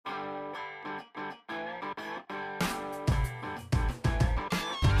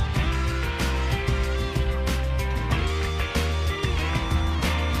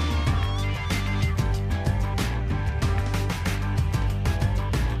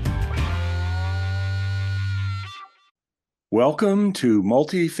Welcome to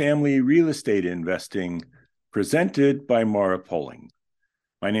Multifamily Real Estate Investing, presented by Mara Poling.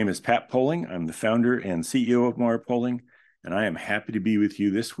 My name is Pat Poling. I'm the founder and CEO of Mara Poling, and I am happy to be with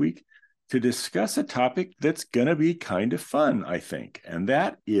you this week to discuss a topic that's going to be kind of fun, I think, and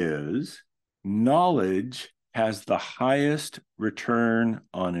that is knowledge has the highest return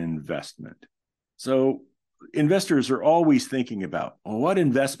on investment. So investors are always thinking about, well, what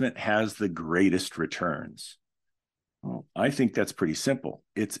investment has the greatest returns? Well, I think that's pretty simple.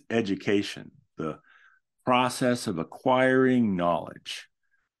 It's education, the process of acquiring knowledge.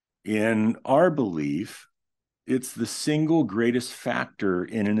 In our belief, it's the single greatest factor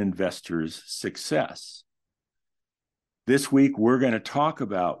in an investor's success. This week, we're going to talk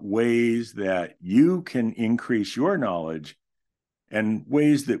about ways that you can increase your knowledge and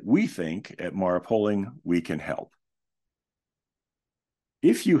ways that we think at Mara Poling we can help.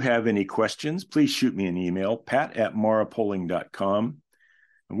 If you have any questions, please shoot me an email, pat@marapoling.com.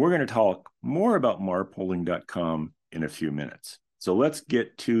 And we're going to talk more about marapoling.com in a few minutes. So let's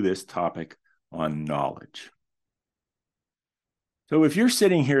get to this topic on knowledge. So if you're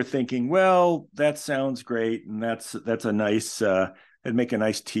sitting here thinking, well, that sounds great, and that's a nice, I'd make a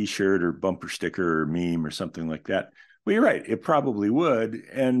nice t-shirt or bumper sticker or meme or something like that. Well, you're right, it probably would.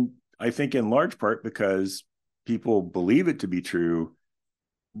 And I think in large part because people believe it to be true,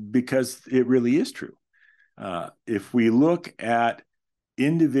 because it really is true. If we look at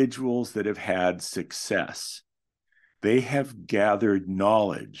individuals that have had success, they have gathered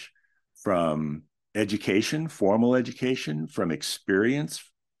knowledge from education, formal education, from experience,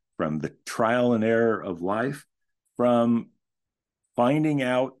 from the trial and error of life, from finding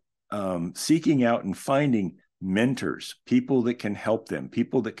out, seeking out and finding mentors, people that can help them,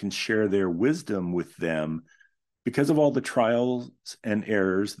 people that can share their wisdom with them because of all the trials and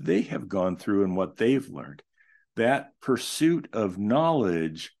errors they have gone through and what they've learned. That pursuit of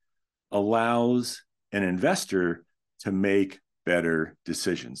knowledge allows an investor to make better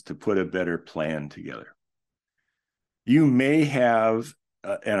decisions, to put a better plan together. You may have,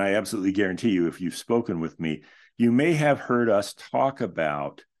 and I absolutely guarantee you, if you've spoken with me, you may have heard us talk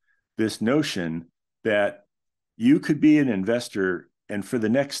about this notion that you could be an investor and for the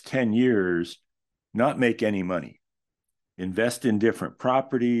next 10 years, not make any money. Invest in different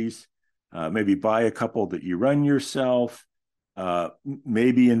properties, maybe buy a couple that you run yourself,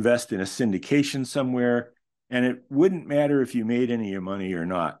 maybe invest in a syndication somewhere. And it wouldn't matter if you made any money or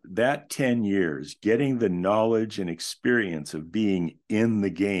not. That 10 years, getting the knowledge and experience of being in the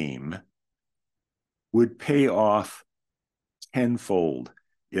game would pay off tenfold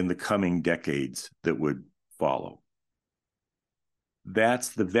in the coming decades that would follow. That's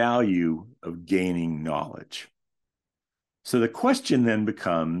the value of gaining knowledge. So the question then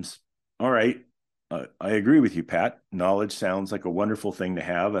becomes, all right, I agree with you, Pat. Knowledge sounds like a wonderful thing to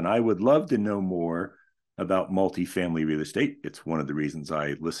have, and I would love to know more about multifamily real estate. It's one of the reasons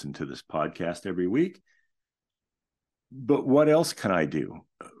I listen to this podcast every week. But what else can I do?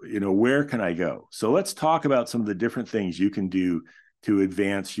 Where can I go? So let's talk about some of the different things you can do to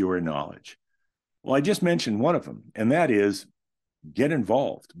advance your knowledge. Well, I just mentioned one of them, and that is get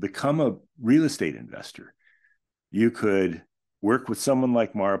involved, become a real estate investor. You could work with someone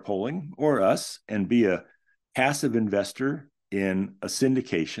like Mara Poling or us and be a passive investor in a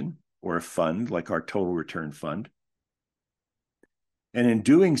syndication or a fund like our total return fund. And in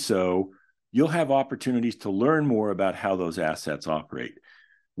doing so, you'll have opportunities to learn more about how those assets operate.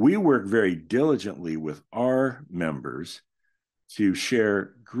 We work very diligently with our members to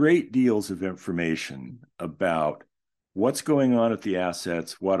share great deals of information about what's going on at the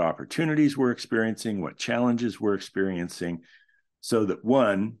assets, what opportunities we're experiencing, what challenges we're experiencing, so that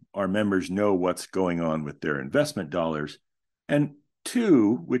one, our members know what's going on with their investment dollars, and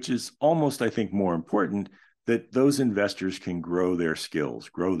two, which is almost, I think, more important, that those investors can grow their skills,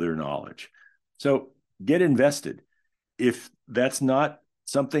 grow their knowledge. So get invested. If that's not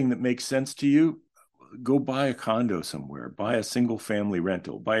something that makes sense to you, go buy a condo somewhere, buy a single family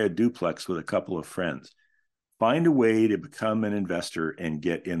rental, buy a duplex with a couple of friends. Find a way to become an investor and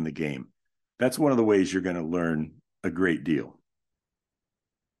get in the game. That's one of the ways you're going to learn a great deal.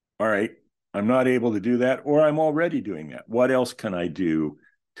 All right, I'm not able to do that, or I'm already doing that. What else can I do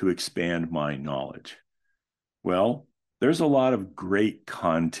to expand my knowledge? Well, there's a lot of great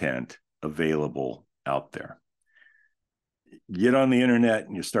content available out there. Get on the internet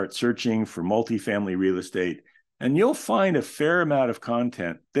and you start searching for multifamily real estate, and you'll find a fair amount of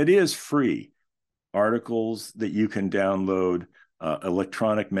content that is free. Articles that you can download,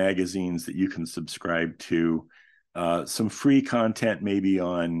 electronic magazines that you can subscribe to, some free content maybe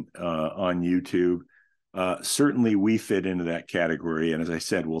on YouTube. Certainly, we fit into that category. And as I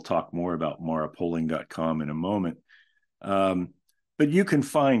said, we'll talk more about marapolling.com in a moment. But you can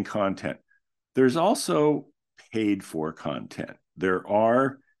find content. There's also paid for content. There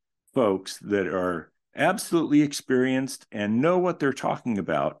are folks that are absolutely experienced and know what they're talking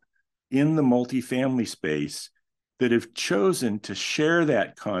about in the multifamily space that have chosen to share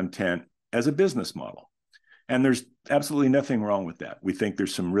that content as a business model. And there's absolutely nothing wrong with that. We think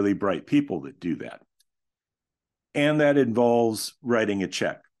there's some really bright people that do that. And that involves writing a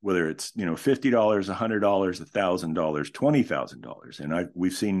check, whether it's $50, $100, $1,000, $20,000. And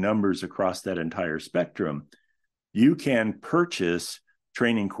we've seen numbers across that entire spectrum. You can purchase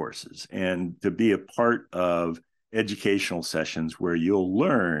training courses and to be a part of educational sessions where you'll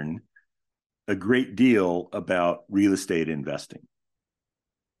learn a great deal about real estate investing.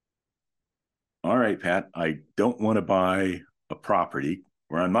 All right, Pat, I don't want to buy a property,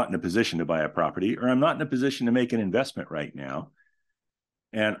 or I'm not in a position to buy a property, or I'm not in a position to make an investment right now.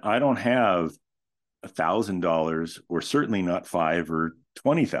 And I don't have $1,000 or certainly not $5,000 or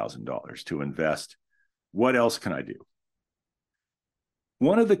 $20,000 to invest. What else can I do?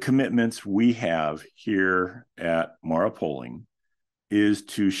 One of the commitments we have here at Mara Polling is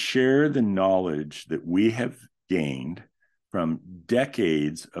to share the knowledge that we have gained from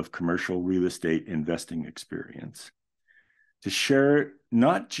decades of commercial real estate investing experience, to share it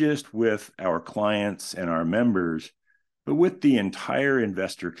not just with our clients and our members, but with the entire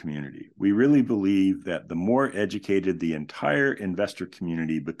investor community. We really believe that the more educated the entire investor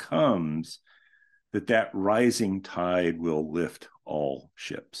community becomes, that rising tide will lift all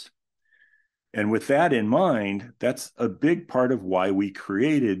ships. And with that in mind, that's a big part of why we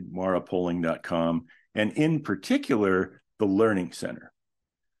created marapolling.com, and in particular, the Learning Center.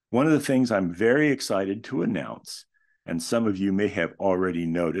 One of the things I'm very excited to announce, and some of you may have already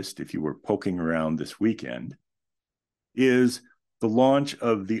noticed if you were poking around this weekend, is the launch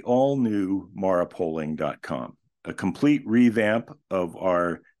of the all-new marapolling.com, a complete revamp of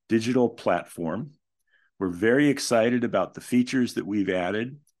our digital platform. We're very excited about the features that we've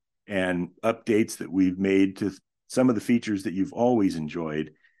added and updates that we've made to some of the features that you've always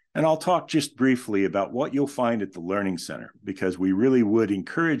enjoyed. And I'll talk just briefly about what you'll find at the Learning Center, because we really would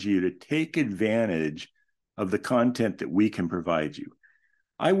encourage you to take advantage of the content that we can provide you.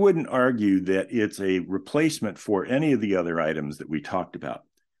 I wouldn't argue that it's a replacement for any of the other items that we talked about.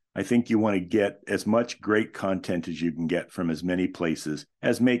 I think you want to get as much great content as you can get from as many places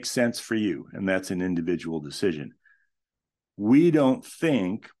as makes sense for you, and that's an individual decision. We don't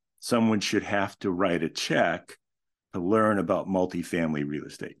think someone should have to write a check to learn about multifamily real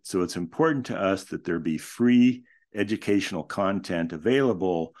estate. So it's important to us that there be free educational content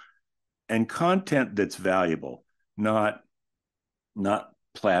available, and content that's valuable, not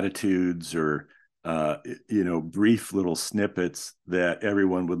platitudes or brief little snippets that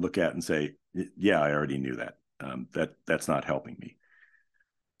everyone would look at and say, yeah, I already knew that. That's not helping me.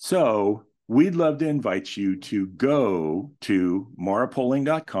 So we'd love to invite you to go to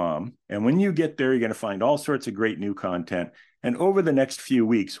marapolling.com. And when you get there, you're going to find all sorts of great new content. And over the next few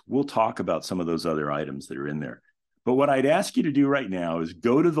weeks, we'll talk about some of those other items that are in there. But what I'd ask you to do right now is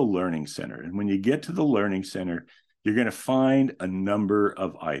go to the Learning Center. And when you get to the Learning Center, you're going to find a number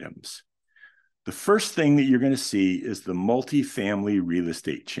of items. The first thing that you're going to see is the multifamily real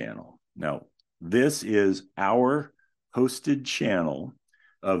estate channel. Now, this is our hosted channel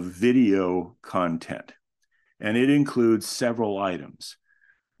of video content, and it includes several items.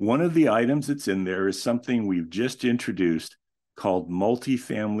 One of the items that's in there is something we've just introduced called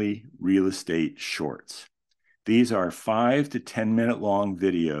multifamily real estate shorts. These are 5 to 10 minute long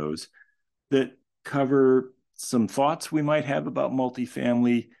videos that cover some thoughts we might have about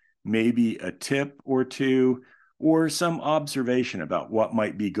multifamily, maybe a tip or two, or some observation about what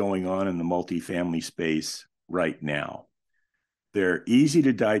might be going on in the multifamily space right now. They're easy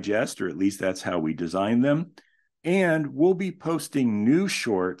to digest, or at least that's how we design them. And we'll be posting new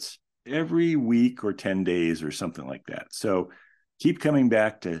shorts every week or 10 days or something like that. So keep coming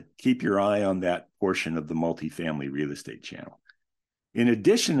back to keep your eye on that portion of the multifamily real estate channel. In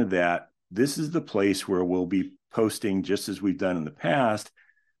addition to that, this is the place where we'll be posting, just as we've done in the past,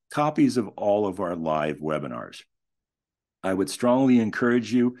 copies of all of our live webinars. I would strongly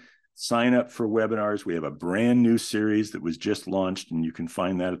encourage you, sign up for webinars. We have a brand new series that was just launched, and you can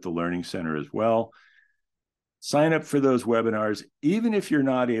find that at the Learning Center as well. Sign up for those webinars, even if you're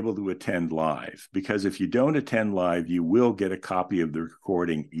not able to attend live, because if you don't attend live, you will get a copy of the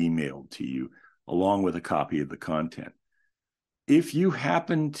recording emailed to you, along with a copy of the content. If you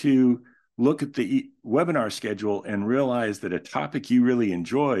happen to look at the webinar schedule and realize that a topic you really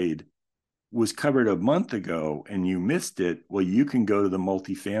enjoyed was covered a month ago and you missed it, well, you can go to the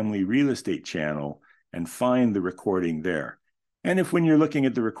multifamily real estate channel and find the recording there. And if when you're looking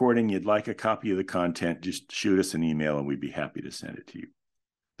at the recording, you'd like a copy of the content, just shoot us an email and we'd be happy to send it to you.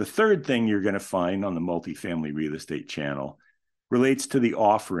 The third thing you're going to find on the multifamily real estate channel relates to the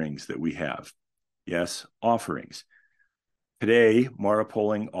offerings that we have. Yes, offerings. Today, Mara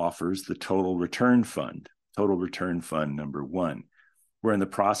Polling offers the Total Return Fund number 1. We're in the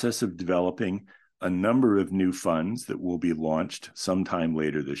process of developing a number of new funds that will be launched sometime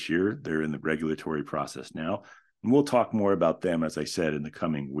later this year. They're in the regulatory process now, and we'll talk more about them, as I said, in the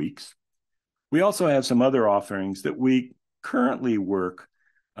coming weeks. We also have some other offerings that we currently work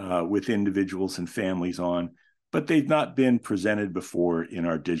with individuals and families on, but they've not been presented before in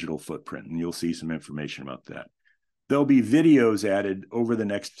our digital footprint, and you'll see some information about that. There'll be videos added over the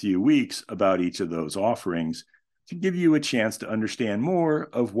next few weeks about each of those offerings to give you a chance to understand more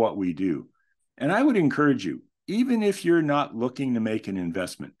of what we do. And I would encourage you, even if you're not looking to make an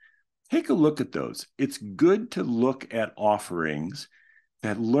investment, take a look at those. It's good to look at offerings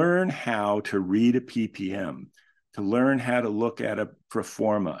that learn how to read a PPM, to learn how to look at a pro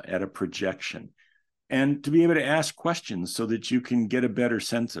forma, at a projection, and to be able to ask questions so that you can get a better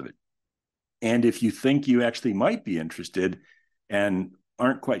sense of it. And if you think you actually might be interested and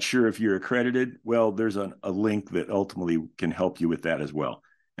aren't quite sure if you're accredited, well, there's a link that ultimately can help you with that as well.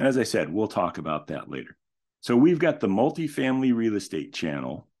 And as I said, we'll talk about that later. So we've got the multifamily real estate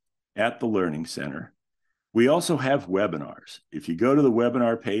channel at the Learning Center. We also have webinars. If you go to the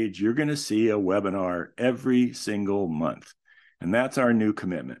webinar page, you're going to see a webinar every single month. And that's our new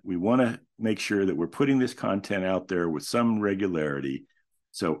commitment. We want to make sure that we're putting this content out there with some regularity.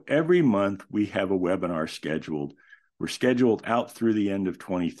 So every month we have a webinar scheduled. We're scheduled out through the end of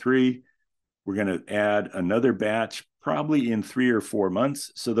 23. We're going to add another batch probably in 3 or 4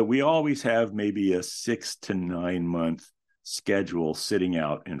 months so that we always have maybe a 6 to 9 month schedule sitting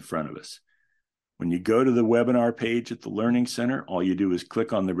out in front of us. When you go to the webinar page at the Learning Center, all you do is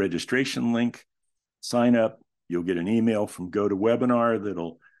click on the registration link, sign up. You'll get an email from GoToWebinar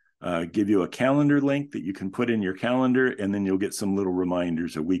that'll give you a calendar link that you can put in your calendar, and then you'll get some little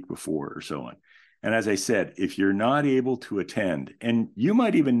reminders a week before or so on. And as I said, if you're not able to attend, and you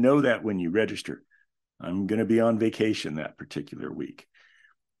might even know that when you register, I'm going to be on vacation that particular week.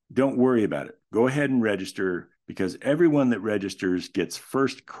 Don't worry about it. Go ahead and register, because everyone that registers gets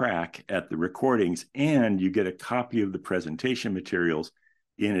first crack at the recordings, and you get a copy of the presentation materials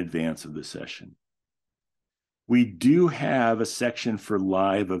in advance of the session. We do have a section for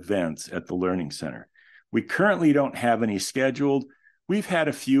live events at the Learning Center. We currently don't have any scheduled. We've had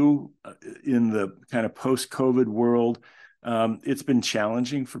a few in the kind of post-COVID world. It's been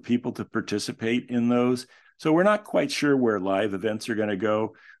challenging for people to participate in those. So we're not quite sure where live events are going to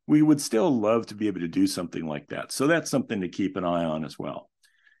go. We would still love to be able to do something like that. So that's something to keep an eye on as well.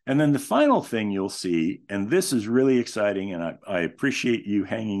 And then the final thing you'll see, and this is really exciting, and I appreciate you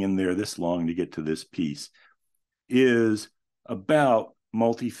hanging in there this long to get to this piece, is about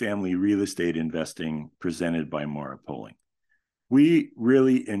multifamily real estate investing presented by Mara Polling. We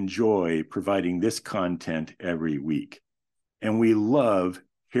really enjoy providing this content every week, and we love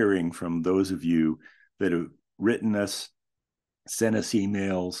hearing from those of you that have written us, sent us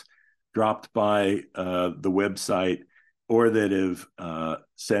emails, dropped by the website, or that have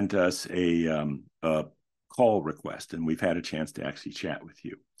sent us a call request, and we've had a chance to actually chat with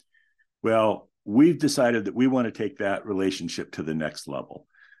you. Well, we've decided that we want to take that relationship to the next level.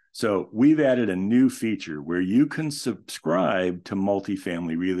 So we've added a new feature where you can subscribe to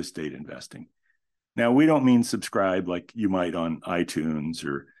multifamily real estate investing. Now, we don't mean subscribe like you might on iTunes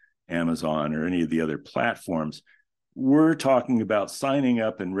or Amazon or any of the other platforms. We're talking about signing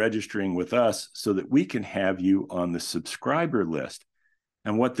up and registering with us so that we can have you on the subscriber list.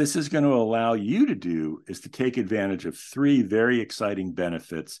 And what this is going to allow you to do is to take advantage of 3 very exciting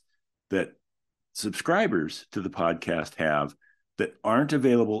benefits that subscribers to the podcast have that aren't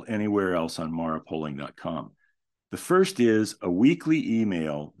available anywhere else on marapolling.com. The first is a weekly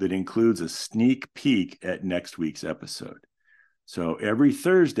email that includes a sneak peek at next week's episode. So every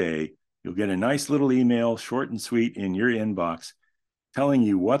Thursday, you'll get a nice little email, short and sweet, in your inbox telling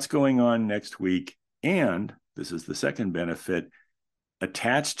you what's going on next week. And this is the second benefit.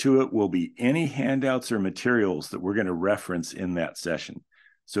 Attached to it will be any handouts or materials that we're going to reference in that session.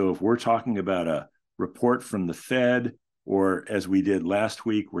 So if we're talking about a report from the Fed, or as we did last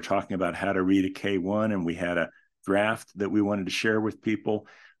week, we're talking about how to read a K-1, and we had a draft that we wanted to share with people,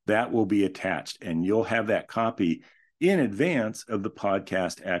 that will be attached, and you'll have that copy in advance of the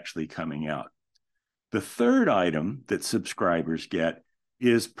podcast actually coming out. The third item that subscribers get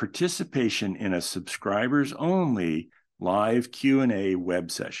is participation in a subscribers-only live Q&A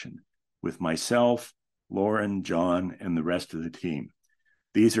web session with myself, Lauren, John, and the rest of the team.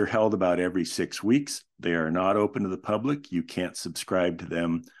 These are held about every 6 weeks. They are not open to the public. You can't subscribe to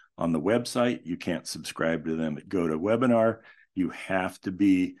them on the website. You can't subscribe to them at GoToWebinar. You have to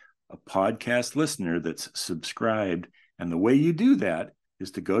be a podcast listener that's subscribed. And the way you do that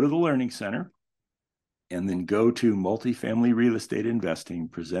is to go to the Learning Center and then go to Multifamily Real Estate Investing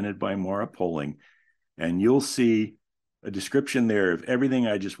presented by Mara Poling. And you'll see a description there of everything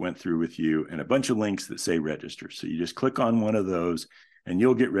I just went through with you and a bunch of links that say register. So you just click on one of those and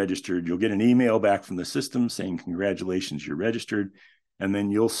you'll get registered. You'll get an email back from the system saying, congratulations, you're registered. And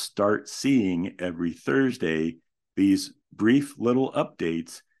then you'll start seeing every Thursday these brief little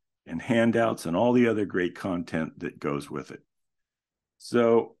updates and handouts and all the other great content that goes with it.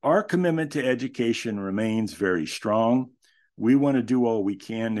 So our commitment to education remains very strong. We want to do all we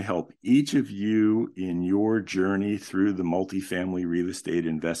can to help each of you in your journey through the multifamily real estate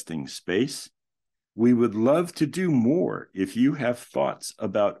investing space. We would love to do more. If you have thoughts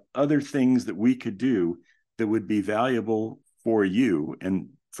about other things that we could do that would be valuable for you and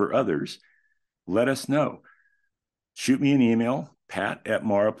for others, let us know. Shoot me an email,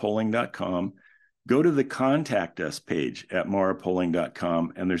 pat@marapoling.com. Go to the Contact Us page at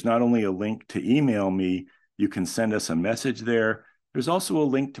marapoling.com, and there's not only a link to email me, you can send us a message there. There's also a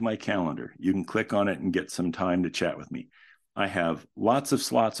link to my calendar. You can click on it and get some time to chat with me. I have lots of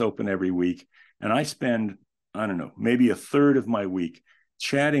slots open every week, and I spend, I don't know, maybe a third of my week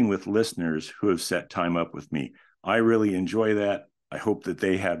chatting with listeners who have set time up with me. I really enjoy that. I hope that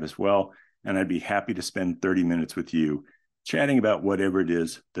they have as well, and I'd be happy to spend 30 minutes with you chatting about whatever it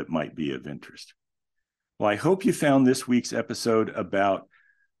is that might be of interest. Well, I hope you found this week's episode about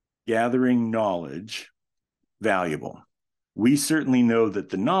gathering knowledge valuable. We certainly know that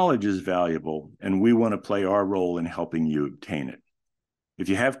the knowledge is valuable, and we want to play our role in helping you obtain it. If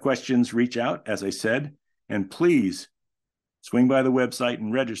you have questions, reach out, as I said, and please swing by the website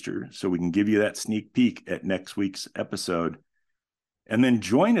and register so we can give you that sneak peek at next week's episode. And then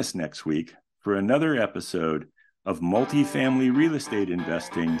join us next week for another episode of Multifamily Real Estate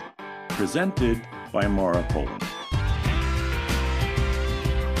Investing presented by Mara Poling.